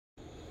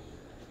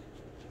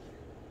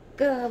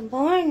Good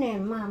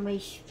morning,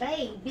 Mommy's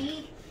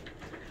baby.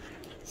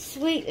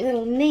 Sweet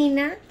little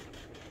Nina.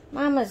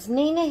 Mama's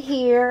Nina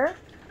here.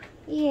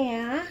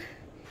 Yeah.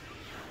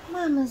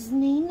 Mama's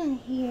Nina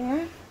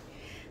here.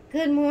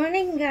 Good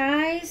morning,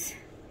 guys.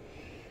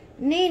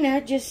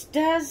 Nina just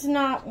does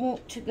not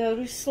want to go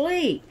to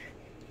sleep.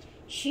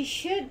 She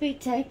should be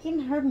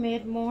taking her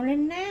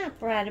mid-morning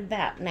nap right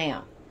about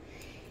now.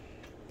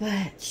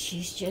 But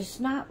she's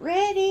just not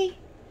ready.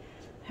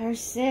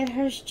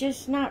 Her's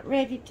just not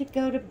ready to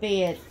go to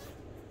bed.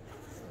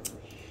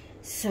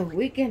 So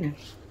we're gonna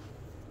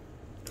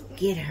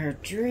get her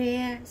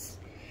dressed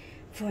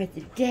for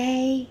the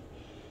day.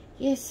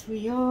 Yes,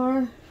 we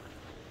are.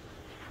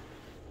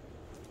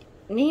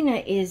 Nina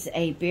is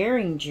a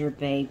Behringer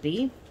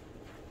baby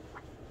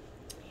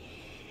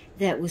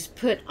that was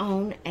put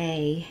on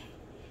a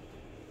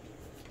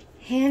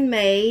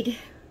handmade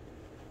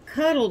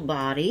cuddle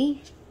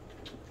body.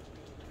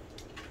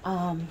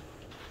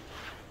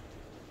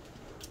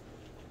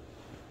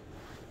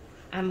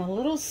 I'm a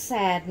little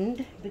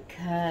saddened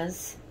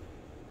because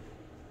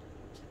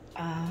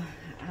I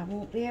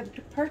won't be able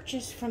to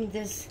purchase from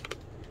this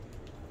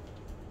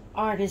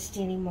artist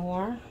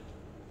anymore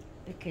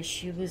because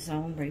she was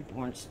on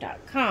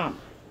Reborns.com.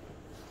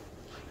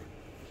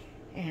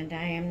 And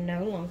I am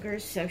no longer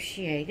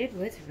associated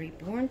with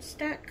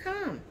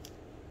Reborns.com.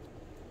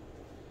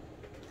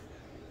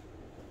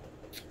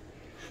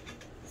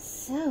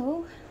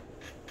 So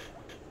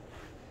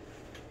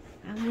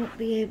I won't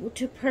be able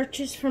to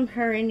purchase from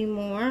her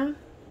anymore.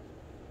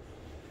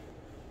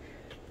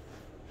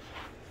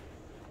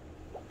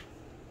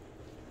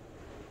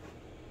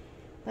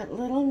 But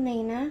little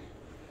Nina,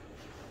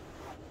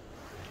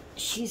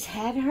 she's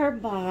had her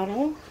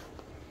bottle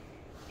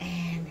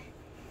and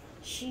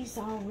she's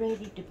all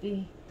ready to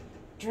be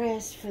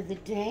dressed for the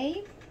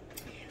day.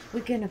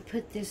 We're going to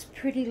put this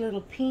pretty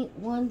little pink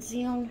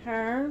onesie on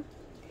her.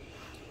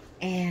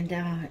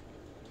 And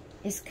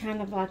it's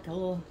kind of like a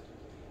little,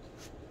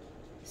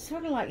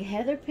 sort of like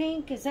heather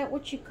pink. Is that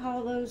what you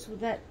call those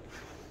with that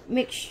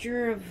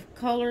mixture of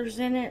colors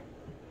in it?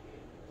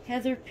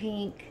 Heather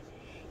pink.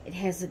 It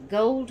has a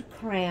gold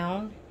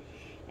crown.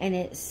 And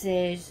it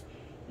says,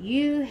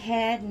 "You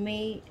had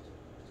me,"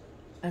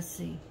 let's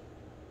see.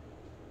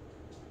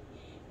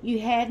 "You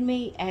had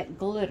me at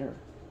glitter."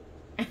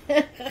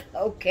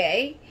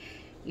 Okay.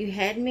 You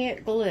had me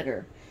at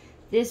glitter.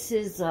 This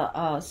is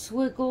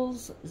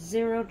Swiggles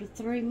 0 to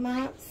 3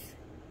 months.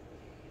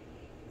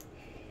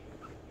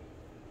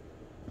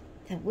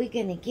 And we're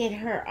going to get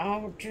her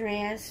all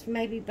dressed.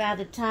 Maybe by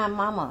the time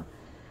Mama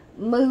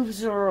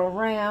moves her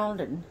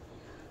around and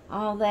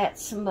all that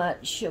so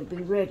much, she'll be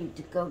ready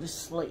to go to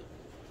sleep.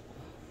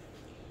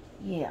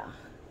 Yeah.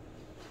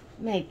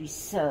 Maybe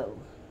so.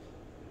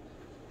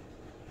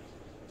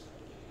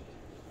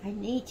 I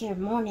need her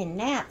morning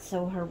nap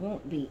so her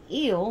won't be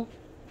ill.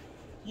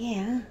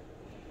 Yeah.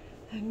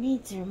 Her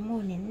needs her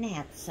morning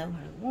nap so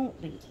her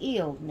won't be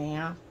ill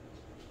now.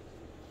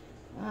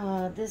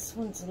 This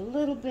one's a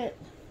little bit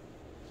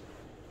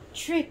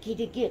tricky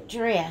to get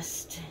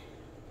dressed.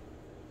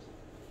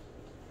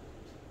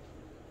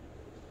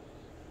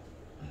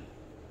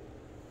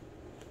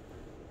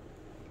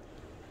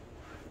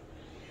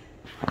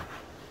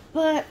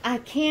 But I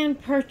can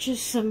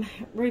purchase some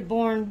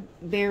reborn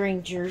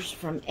Behringers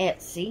from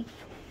Etsy.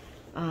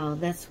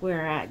 That's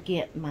where I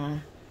get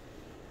my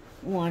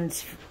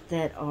ones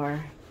that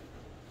are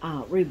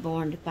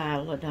reborn by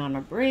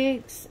LaDonna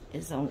Briggs,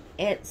 is on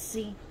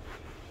Etsy.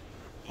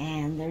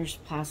 And there's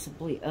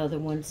possibly other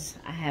ones.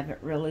 I haven't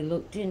really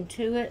looked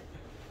into it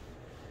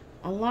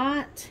a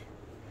lot.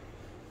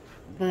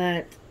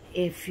 But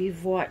if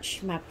you've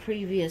watched my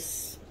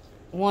previous,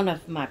 one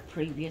of my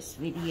previous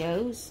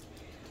videos,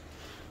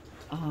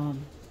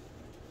 I'm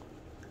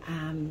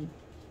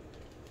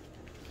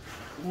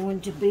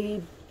going to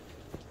be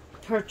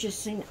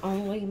purchasing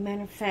only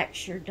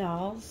manufactured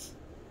dolls.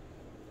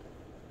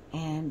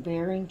 And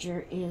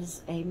Behringer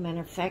is a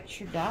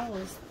manufactured doll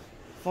as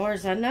far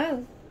as I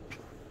know.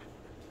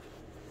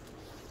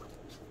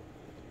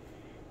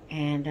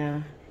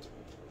 And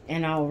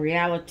in all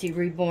reality,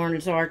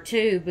 reborns are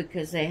too,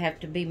 because they have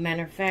to be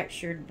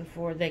manufactured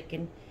before they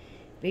can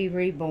be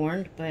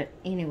reborn. But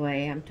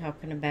anyway, I'm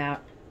talking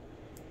about,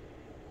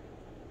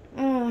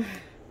 I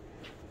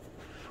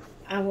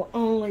will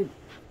only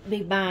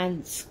be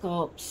buying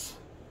sculpts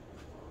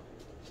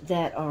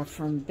that are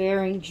from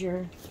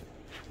Behringer,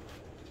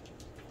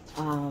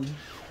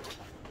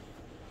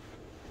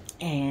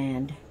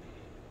 and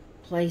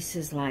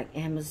places like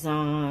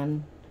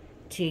Amazon,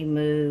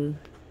 Temu,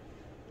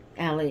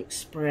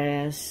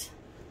 AliExpress,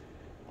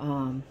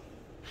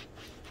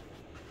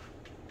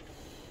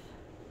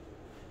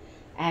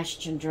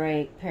 Ashton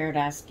Drake,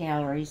 Paradise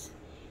Galleries,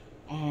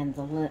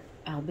 and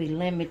I'll be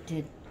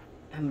limited.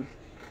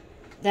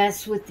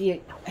 That's with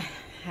the,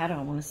 how do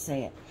I want to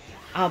say it?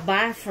 I'll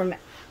buy from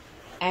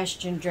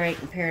Ashton Drake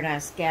and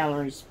Paradise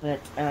Galleries, but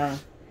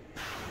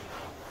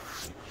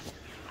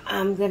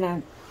I'm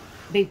gonna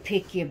be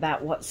picky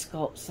about what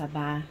sculpts I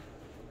buy,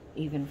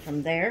 even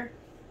from there.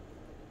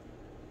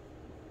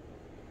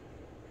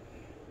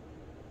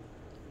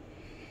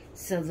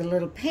 So the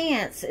little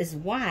pants is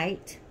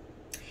white,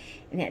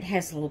 and it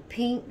has a little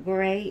pink,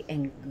 gray,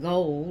 and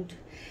gold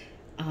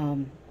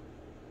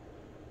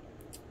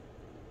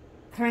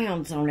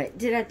crowns on it.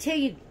 Did I tell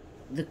you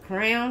the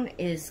crown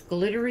is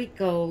glittery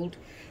gold,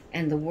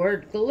 and the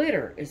word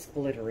glitter is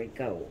glittery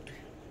gold?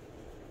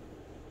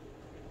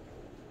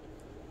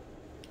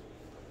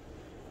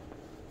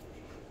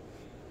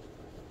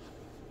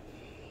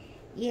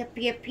 Yep,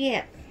 yep,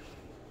 yep.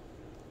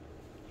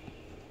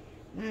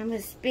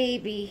 Mama's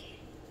baby.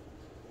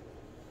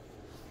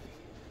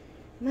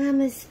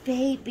 Mama's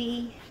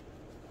baby.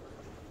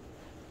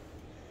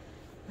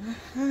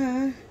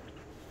 Uh-huh.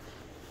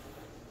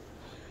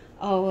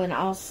 Oh, and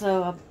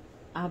also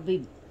I'll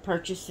be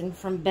purchasing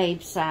from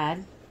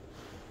Babeside,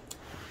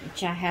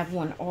 which I have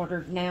one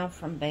ordered now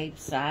from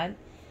Babeside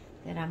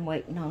that I'm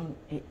waiting on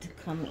it to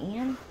come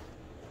in.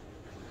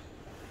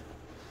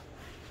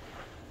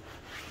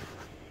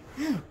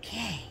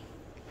 Okay.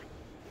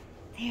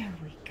 There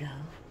we go.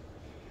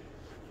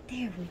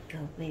 There we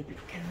go, baby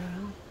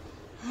girl.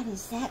 How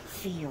does that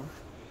feel?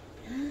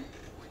 Huh?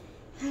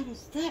 How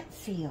does that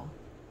feel?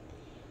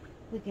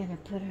 We're going to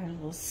put her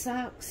little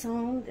socks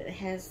on that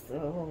has the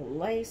little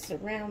lace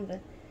around the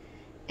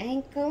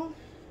ankle.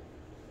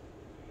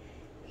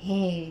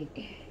 Hey.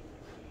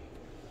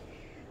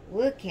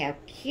 Look how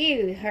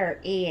cute her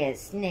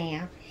is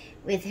now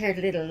with her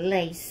little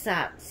lace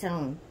socks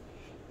on.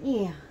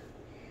 Yeah.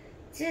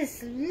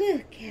 Just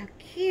look how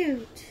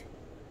cute.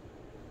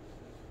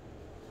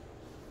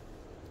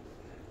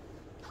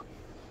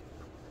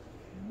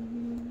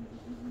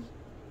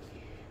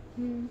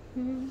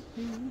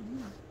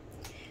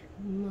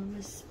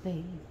 Mama's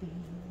baby.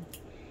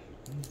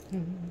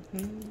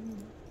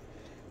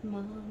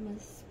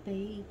 Mama's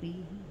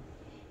baby.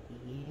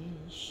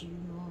 Yes, you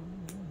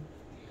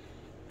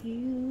are.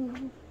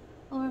 You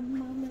are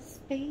Mama's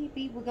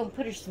baby. We're going to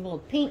put her some little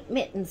pink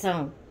mittens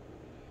on.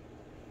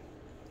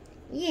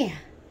 Yeah.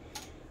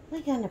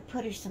 We're going to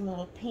put her some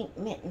little pink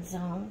mittens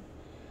on.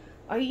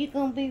 Are you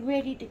going to be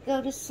ready to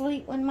go to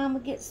sleep when Mama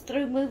gets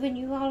through moving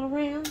you all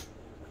around?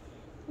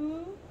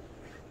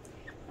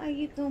 Are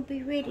you going to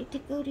be ready to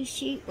go to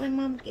sleep when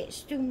Mama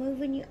gets through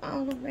moving you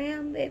all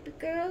around, baby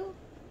girl?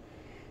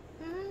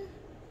 Huh?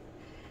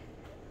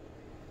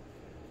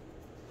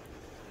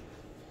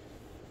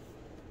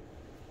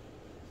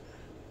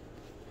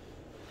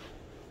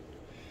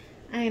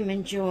 I am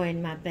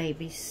enjoying my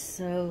baby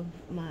so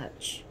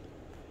much.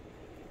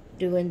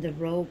 Doing the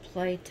role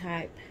play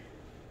type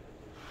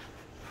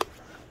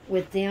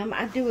with them.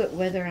 I do it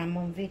whether I'm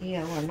on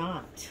video or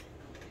not.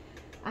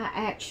 I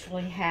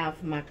actually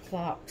have my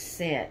clock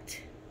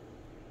set.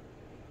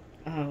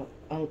 My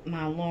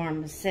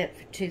alarm is set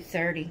for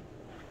 2:30.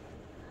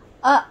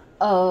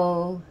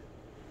 Uh-oh.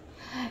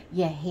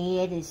 Your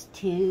head is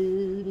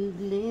too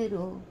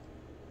little.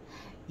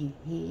 Your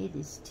head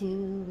is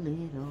too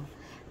little.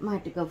 I might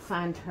have to go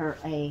find her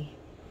a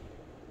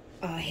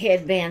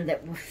headband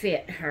that will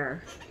fit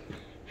her.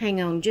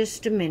 Hang on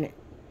just a minute.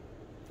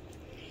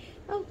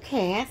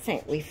 Okay, I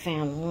think we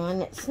found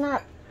one. It's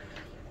not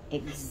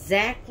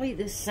exactly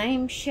the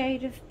same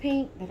shade of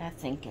pink, but I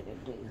think it'll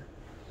do.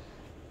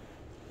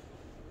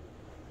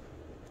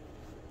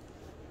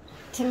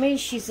 To me,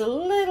 she's a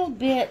little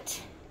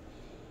bit,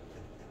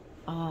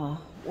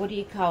 what do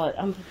you call it,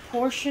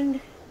 unproportioned.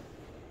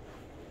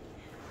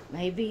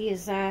 Maybe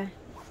as I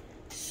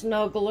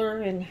snuggle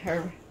her and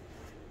her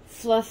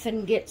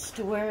fluffing gets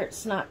to where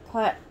it's not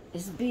quite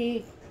as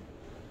big,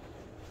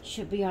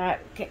 she'll be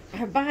alright.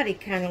 Her body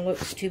kind of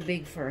looks too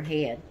big for her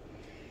head,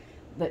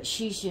 but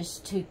she's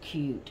just too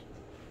cute.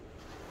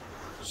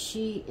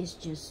 She is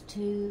just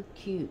too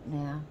cute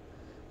now.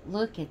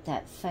 Look at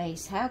that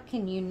face. How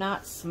can you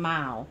not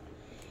smile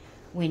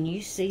when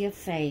you see a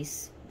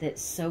face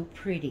that's so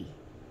pretty?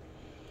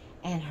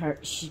 And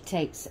she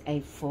takes a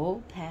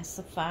full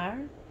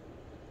pacifier,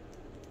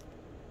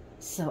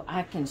 so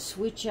I can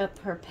switch up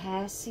her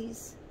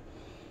passies,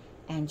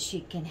 and she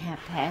can have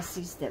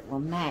passies that will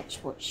match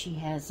what she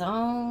has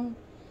on.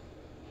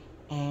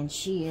 And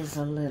she is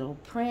a little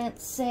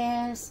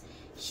princess.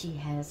 She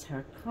has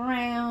her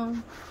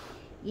crown.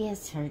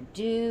 Yes, her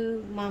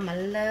do. Mama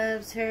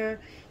loves her.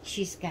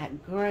 She's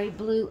got gray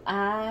blue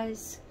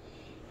eyes,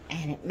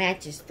 and it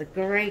matches the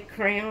gray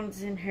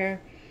crowns in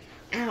her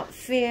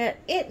outfit.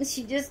 Isn't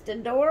she just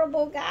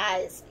adorable,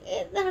 guys?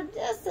 Isn't her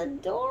just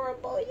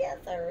adorable? Yes,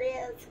 there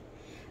is.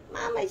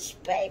 Mama's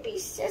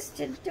baby's just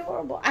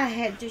adorable. I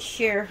had to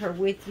share her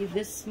with you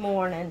this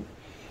morning.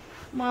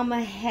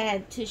 Mama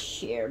had to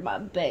share my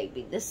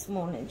baby this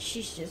morning.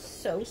 She's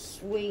just so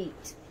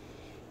sweet.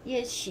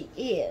 Yes, she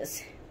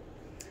is.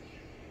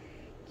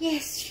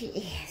 Yes, she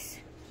is.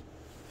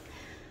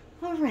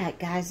 Alright,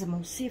 guys, I'm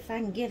going to see if I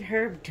can get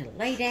her to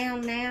lay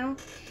down now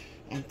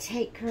and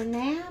take her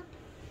nap.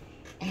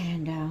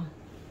 And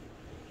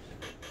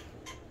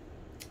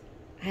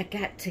I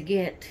got to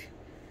get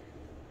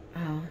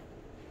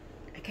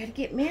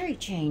Mary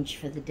changed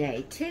for the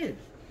day too.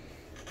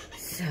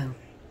 So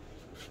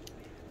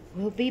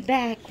we'll be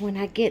back when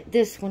I get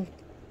this one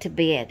to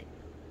bed.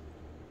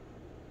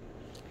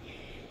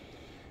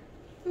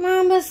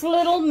 Mama's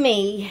little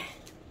me.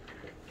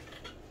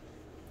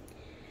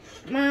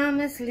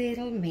 Mama's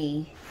little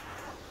me.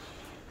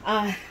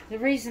 The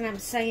reason I'm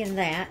saying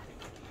that,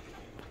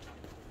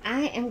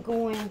 I am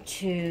going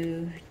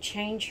to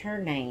change her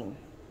name.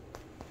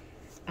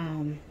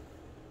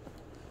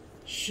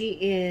 She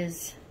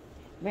is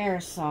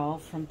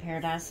Marisol from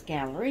Paradise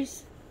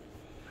Galleries.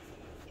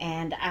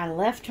 And I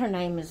left her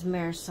name as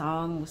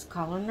Marisol and was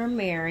calling her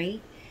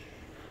Mary.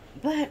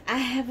 But I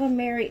have a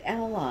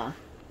Mariella.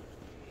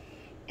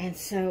 And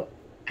so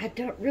I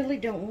really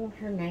don't want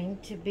her name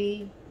to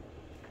be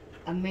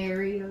a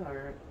Mary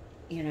or,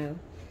 you know.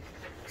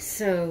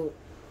 So,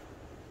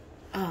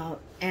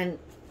 and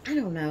I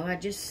don't know, I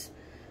just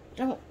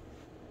don't,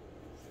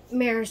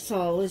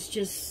 Marisol is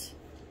just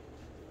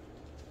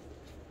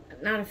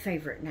not a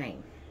favorite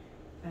name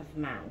of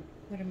mine.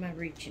 What am I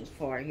reaching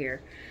for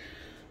here?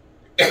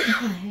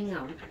 Hang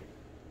on.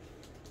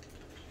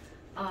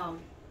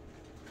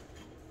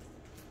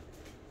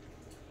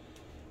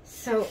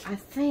 So I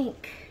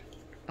think,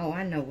 oh,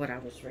 I know what I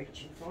was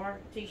reaching for,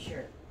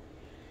 t-shirt.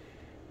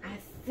 I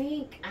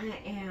think I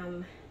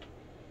am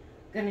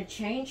going to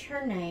change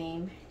her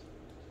name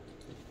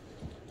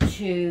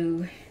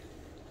to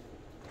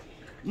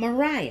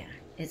Mariah.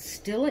 It's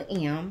still an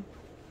M.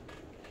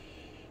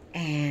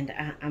 And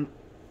I'm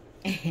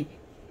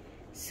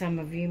some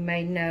of you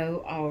may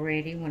know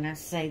already when I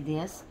say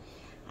this.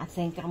 I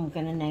think I'm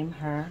going to name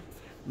her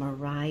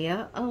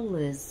Mariah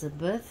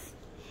Elizabeth.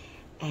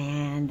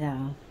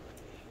 And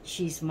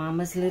she's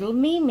Mama's little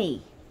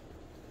Mimi.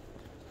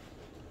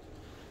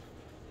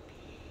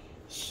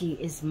 She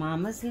is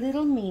Mama's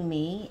little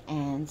Mimi,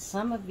 and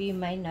some of you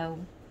may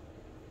know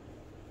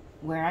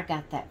where I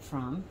got that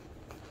from.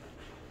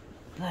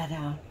 But,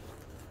 I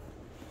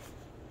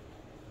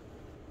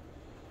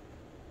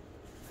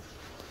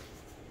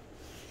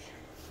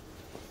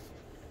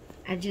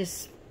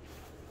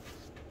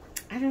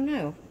don't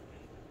know.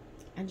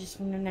 I just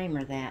want to name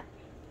her that.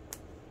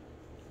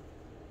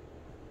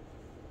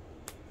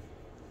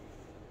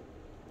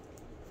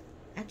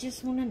 I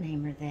just want to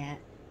name her that.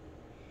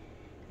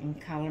 And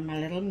call her my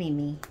little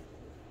Mimi.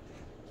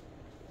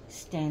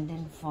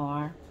 Standing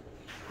for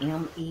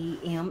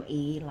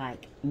M-E-M-E,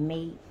 like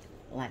me,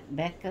 like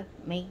Becca,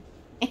 me.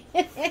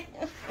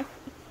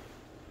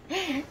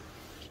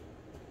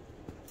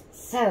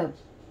 So,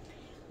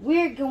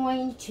 we're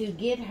going to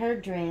get her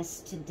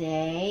dressed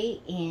today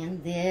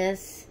in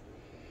this.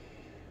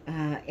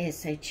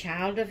 It's a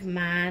Child of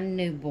Mine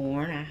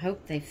newborn. I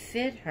hope they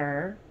fit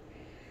her.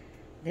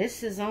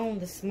 This is on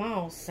the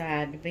small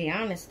side. To be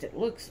honest, it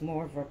looks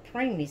more of a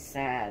preemie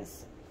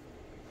size.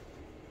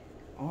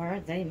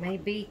 Or they may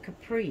be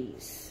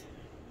capris.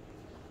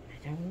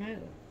 I don't know.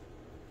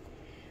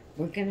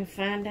 We're going to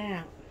find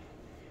out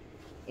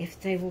if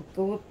they will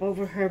go up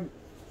over her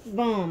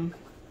bum.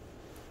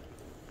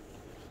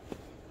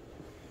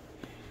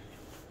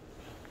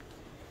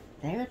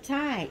 They're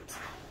tight.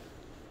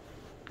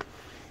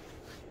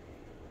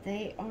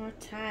 They are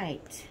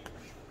tight.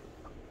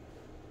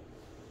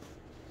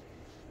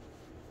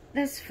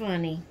 That's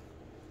funny.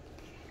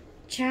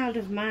 Child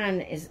of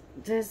Mine is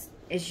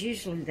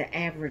usually the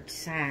average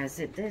size.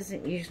 It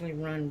doesn't usually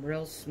run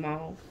real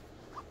small.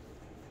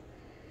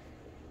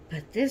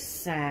 But this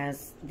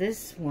size,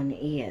 this one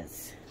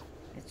is.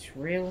 It's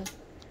real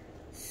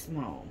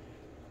small.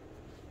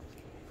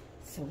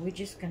 So we're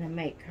just going to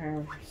make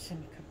her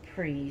some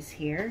capris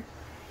here.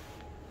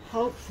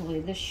 Hopefully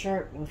the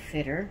shirt will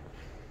fit her.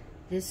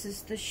 This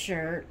is the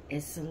shirt.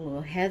 It's a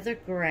little heather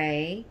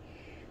gray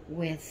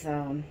with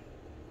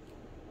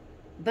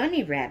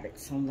bunny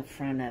rabbits on the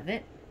front of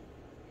it.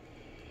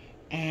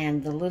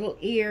 And the little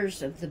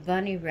ears of the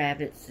bunny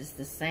rabbits is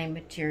the same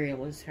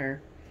material as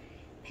her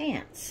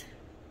pants.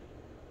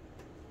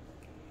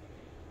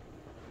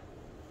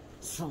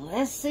 So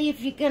let's see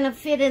if you're going to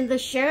fit in the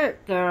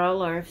shirt,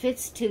 girl, or if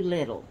it's too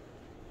little.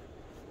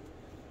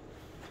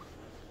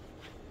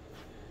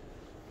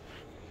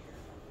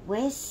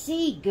 Let's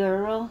see,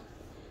 girl.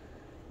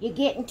 You're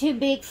getting too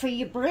big for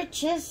your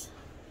britches.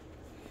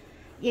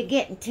 You're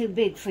getting too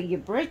big for your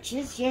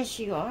britches. Yes,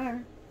 you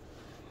are.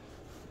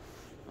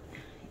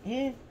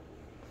 It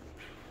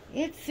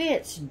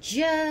fits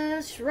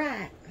just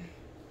right.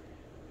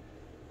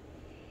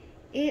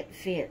 It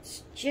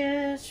fits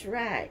just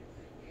right.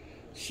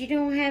 She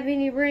don't have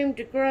any room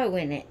to grow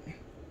in it.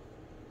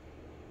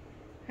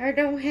 Her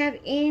don't have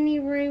any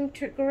room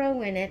to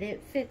grow in it.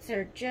 It fits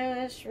her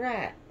just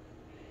right.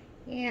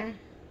 Yeah.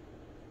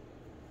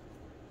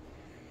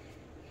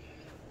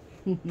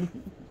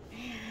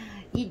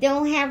 You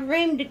don't have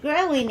room to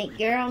grow in it,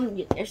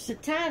 girl. They're so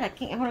tight I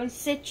can't hardly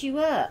sit you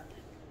up.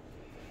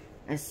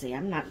 Let's see,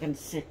 I'm not going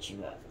to sit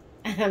you up.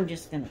 I'm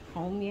just going to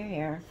comb your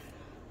hair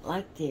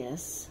like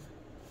this.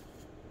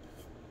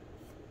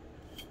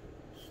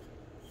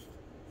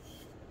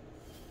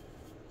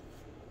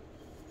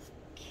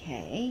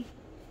 Okay.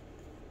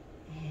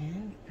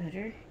 And put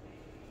her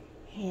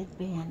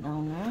headband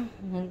on her.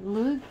 And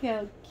look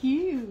how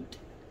cute.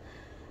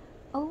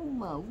 Oh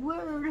my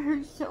word,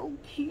 her so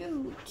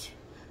cute.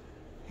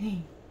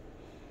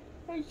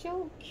 They're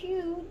so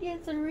cute.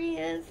 Yes, there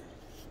is.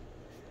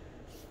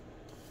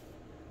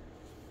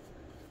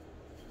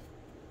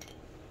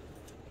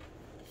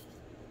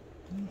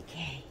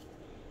 Okay.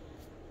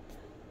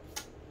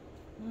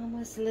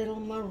 Mama's little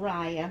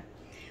Mariah.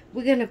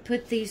 We're going to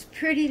put these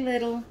pretty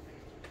little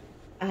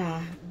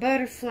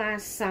butterfly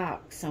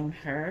socks on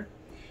her.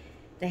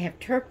 They have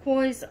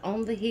turquoise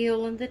on the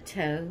heel and the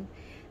toe.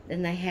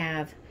 Then they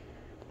have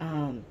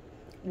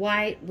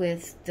white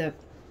with the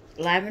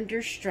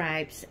lavender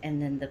stripes,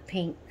 and then the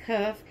pink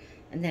cuff,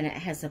 and then it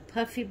has a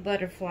puffy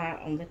butterfly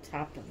on the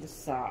top of the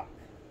sock.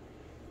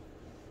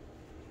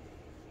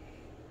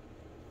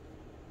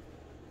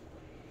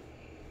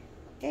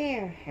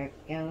 There her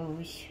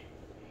goes.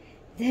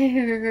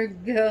 There her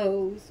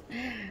goes.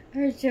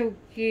 Her so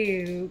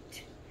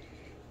cute.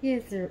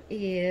 Yes, there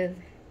is.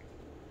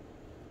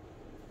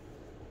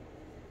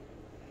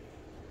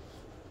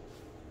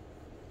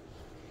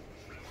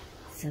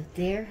 So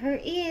there her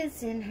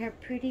is in her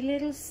pretty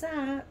little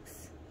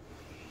socks.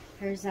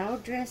 Her's all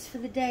dressed for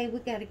the day. We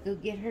gotta go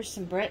get her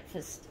some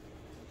breakfast.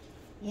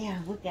 Yeah,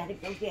 we gotta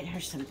go get her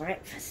some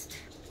breakfast.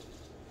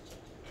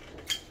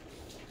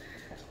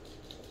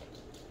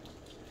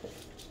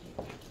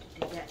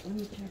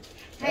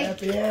 Hey.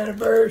 Happy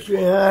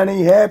anniversary,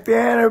 honey. Happy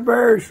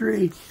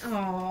anniversary.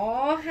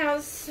 Oh,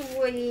 how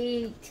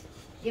sweet.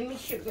 Give me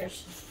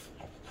sugars.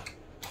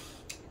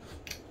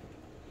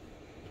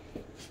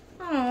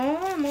 Oh,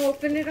 I'm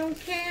opening it on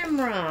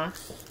camera.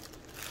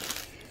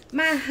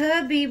 My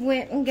hubby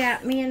went and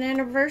got me an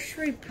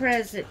anniversary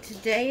present.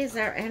 Today is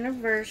our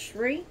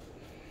anniversary.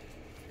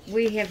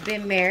 We have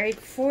been married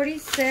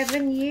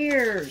 47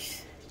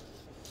 years.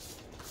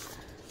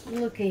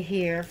 Look at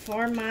here,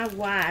 for my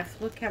wife.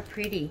 Look how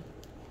pretty.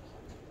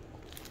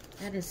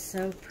 That is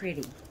so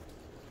pretty.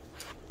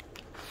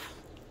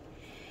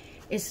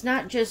 It's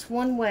not just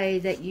one way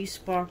that you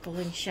sparkle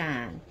and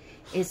shine.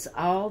 It's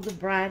all the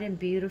bright and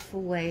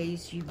beautiful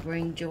ways you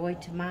bring joy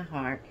to my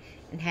heart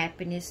and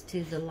happiness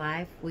to the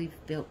life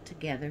we've built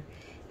together.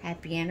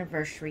 Happy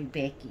anniversary,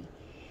 Becky.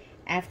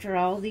 After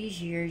all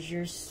these years,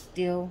 you're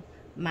still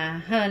my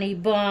honey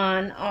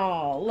bun.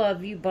 Oh,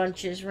 love you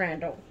bunches,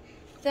 Randall.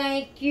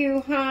 Thank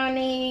you,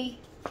 honey.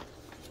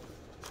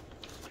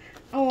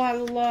 Oh, I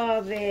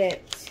love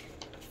it.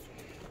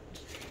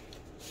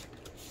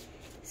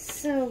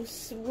 So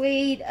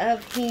sweet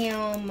of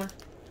him.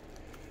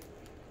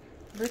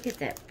 Look at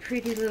that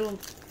pretty little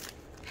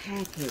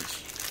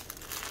package.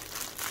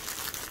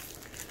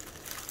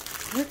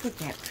 Look at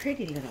that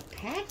pretty little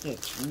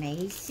package,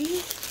 Macy.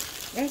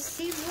 Let's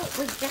see what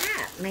we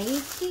got,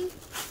 Macy.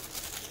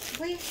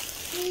 Let's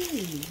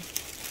see.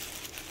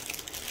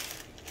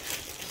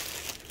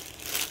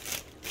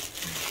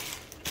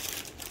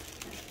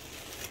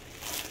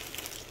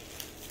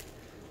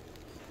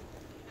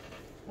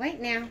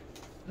 Wait now,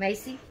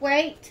 Macy,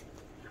 wait.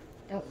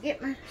 Don't get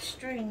my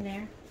string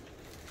there.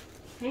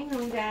 Hang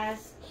on,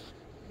 guys.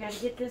 I gotta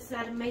get this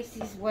out of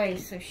Macy's way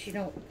so she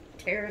don't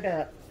tear it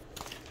up.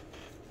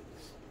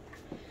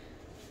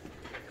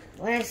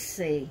 Let's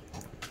see.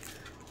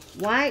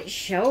 White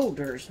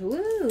shoulders.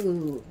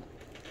 Woo!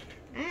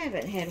 I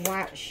haven't had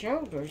white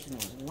shoulders in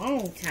a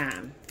long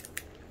time.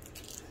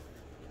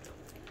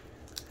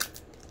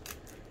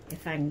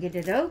 If I can get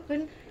it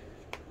open.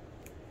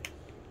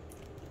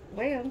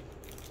 Well,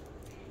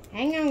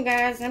 hang on,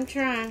 guys. I'm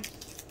trying.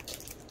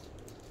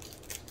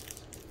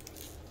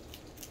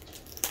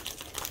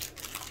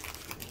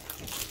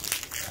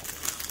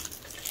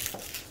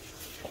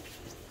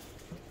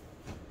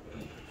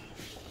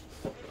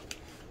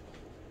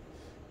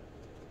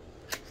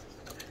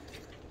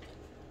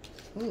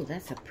 Ooh,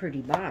 that's a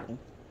pretty bottle.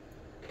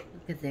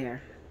 Look at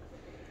there.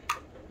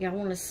 Y'all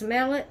want to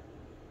smell it?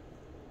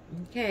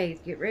 Okay,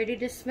 get ready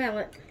to smell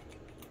it.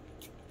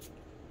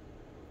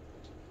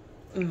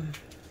 It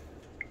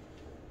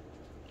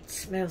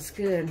smells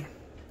good.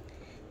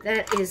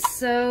 That is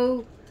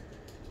so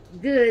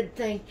good.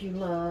 Thank you,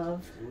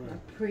 love. I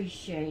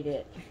appreciate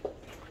it.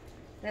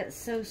 That's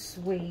so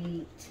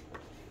sweet.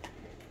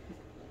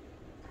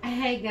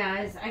 Hey,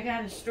 guys, I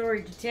got a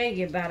story to tell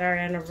you about our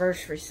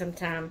anniversary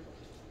sometime.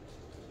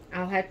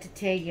 I'll have to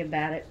tell you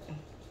about it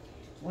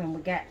when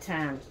we got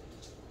time.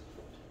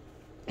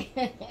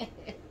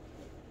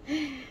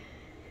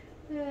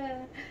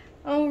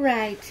 All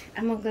right,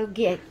 I'm gonna go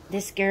get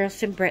this girl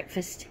some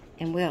breakfast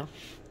and we'll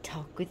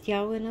talk with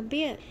y'all in a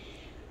bit.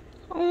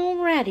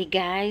 Alrighty,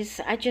 guys,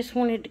 I just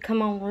wanted to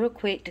come on real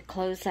quick to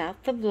close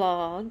out the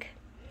vlog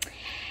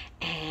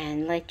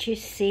and let you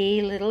see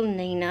little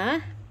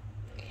Nina.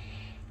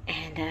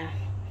 And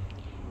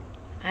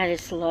I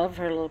just love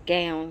her little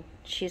gown.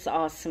 She's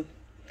awesome.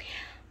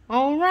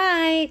 All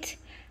right.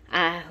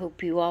 I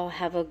hope you all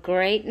have a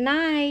great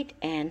night,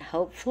 and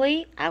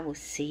hopefully I will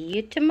see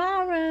you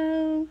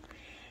tomorrow.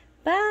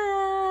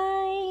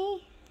 Bye.